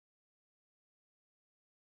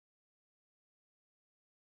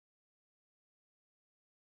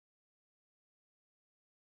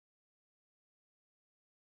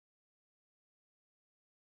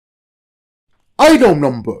Item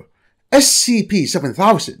number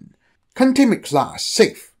SCP-7000 Containment Class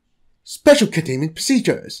Safe. Special Containment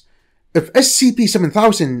Procedures. If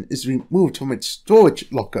SCP-7000 is removed from its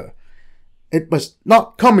storage locker, it must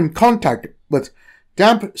not come in contact with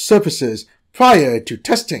damp surfaces prior to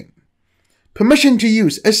testing. Permission to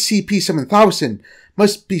use SCP-7000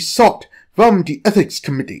 must be sought from the Ethics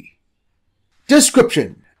Committee.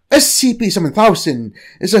 Description: SCP-7000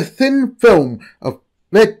 is a thin film of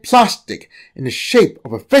red plastic in the shape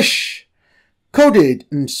of a fish, coated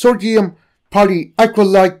in sodium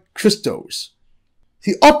polyacrylate crystals.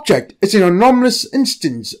 The object is an anomalous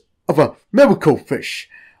instance of a miracle fish,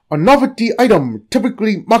 a novelty item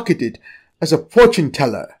typically marketed as a fortune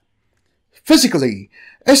teller. Physically,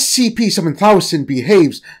 SCP-7000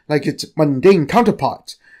 behaves like its mundane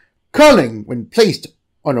counterparts, curling when placed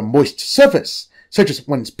on a moist surface, such as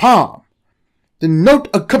one's palm. The note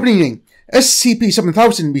accompanying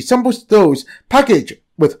SCP-7000 resembles those packaged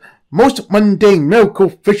with most mundane miracle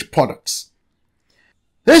fish products.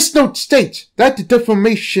 This note states that the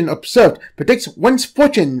deformation observed predicts one's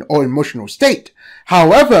fortune or emotional state.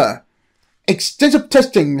 However, extensive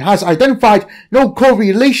testing has identified no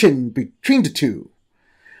correlation between the two.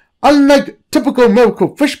 Unlike typical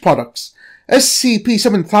miracle fish products,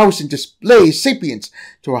 SCP-7000 displays sapience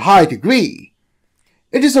to a high degree.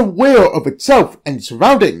 It is aware of itself and its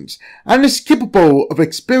surroundings, and is capable of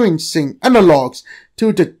experiencing analogs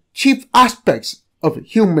to the chief aspects of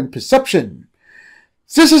human perception.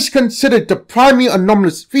 This is considered the primary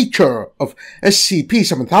anomalous feature of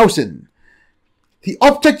SCP-7000. The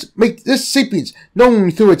object makes this sapience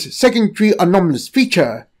known through its secondary anomalous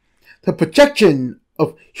feature, the projection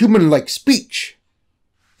of human-like speech.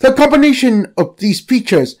 The combination of these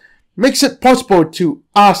features makes it possible to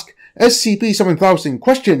ask SCP-7000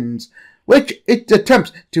 questions, which it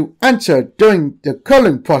attempts to answer during the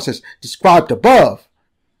curling process described above.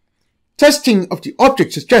 Testing of the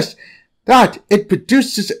object suggests that it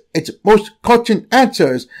produces its most cogent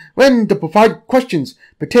answers when the provided questions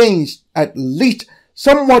pertains at least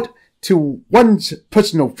somewhat to one's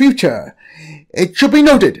personal future. It should be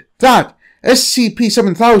noted that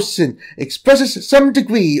SCP-7000 expresses some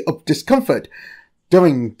degree of discomfort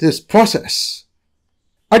during this process.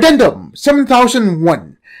 Addendum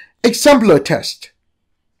 7001 Exemplar Test.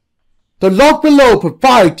 The log below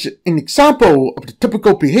provides an example of the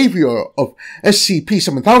typical behavior of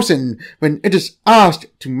SCP-7000 when it is asked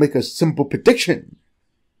to make a simple prediction.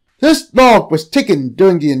 This log was taken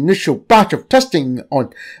during the initial batch of testing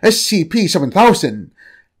on SCP-7000.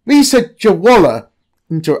 Researcher Waller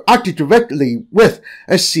interacted directly with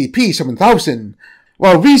SCP-7000,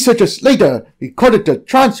 while researchers later recorded the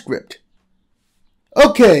transcript.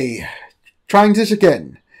 Okay, trying this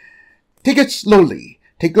again. Take it slowly.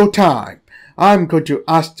 Take your time. I'm going to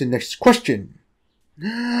ask the next question.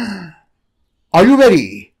 Are you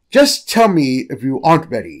ready? Just tell me if you aren't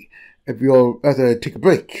ready, if you'll rather take a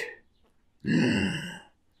break.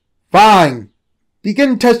 Fine.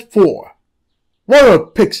 Begin test 4. Waller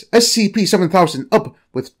picks SCP-7000 up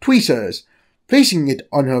with tweezers, placing it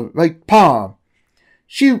on her right palm.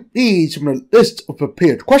 She reads from a list of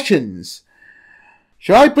prepared questions.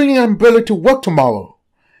 Shall I bring an umbrella to work tomorrow?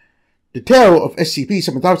 The tail of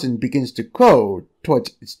SCP-7000 begins to curl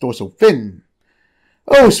towards its dorsal fin.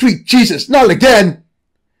 Oh, sweet Jesus, not again!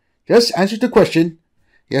 Just answer the question,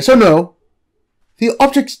 yes or no. The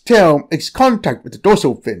object's tail makes contact with the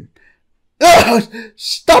dorsal fin. Ugh!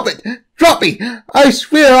 Stop it! Drop me! I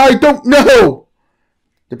swear I don't know!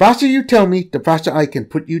 The faster you tell me, the faster I can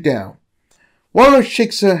put you down. Waller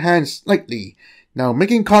shakes her hand slightly, now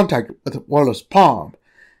making contact with Waller's palm.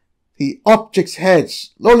 The object's head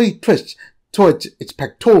slowly twists towards its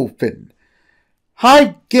pectoral fin.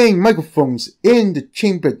 High-gain microphones in the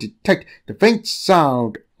chamber detect the faint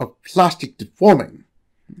sound of plastic deforming.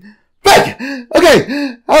 Right!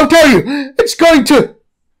 Okay, I'll tell you, it's going to...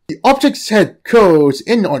 The object's head curls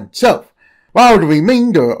in on itself, while the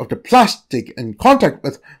remainder of the plastic in contact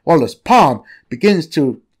with Waller's palm begins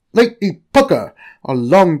to lightly pucker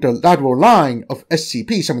along the lateral line of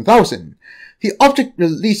SCP-7000. The object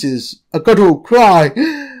releases a guttural cry.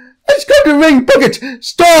 It's going to rain buckets!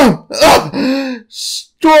 Storm! Ugh!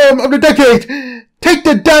 Storm of the decade! Take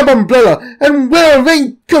the damn umbrella and wear a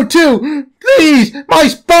raincoat too! Please! My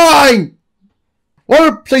spine!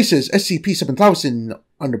 Waller places SCP-7000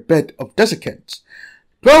 on a bed of desiccants.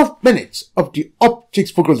 12 minutes of the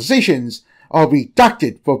object's vocalizations are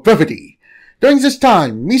redacted for brevity. During this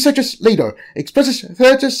time, researchers later expresses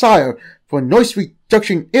their desire for noise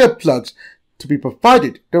reduction earplugs to be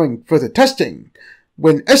provided during further testing.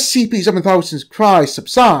 When SCP-7000's cries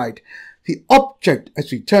subside, the object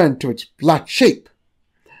has returned to its black shape.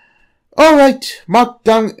 Alright, mark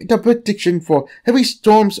down the prediction for heavy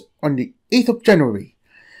storms on the 8th of January.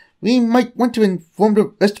 We might want to inform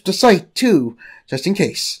the rest of the site too, just in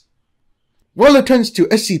case. Waller turns to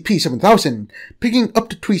SCP-7000, picking up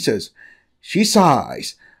the tweezers. She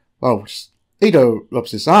sighs, while Ada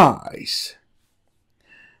rubs his eyes.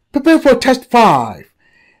 Prepare for Test 5.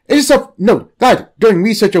 It is of note that during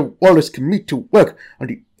researcher Waller's commute to work on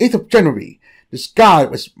the 8th of January, the sky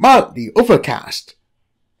was mildly overcast.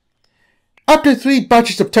 After 3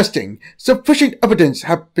 batches of testing, sufficient evidence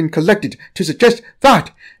have been collected to suggest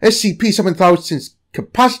that SCP-7000's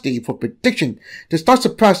capacity for prediction does not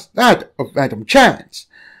surpass that of random chance.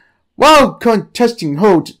 While current testing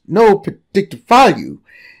holds no predictive value,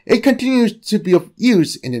 it continues to be of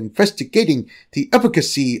use in investigating the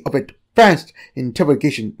efficacy of advanced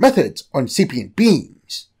interrogation methods on sapient beings.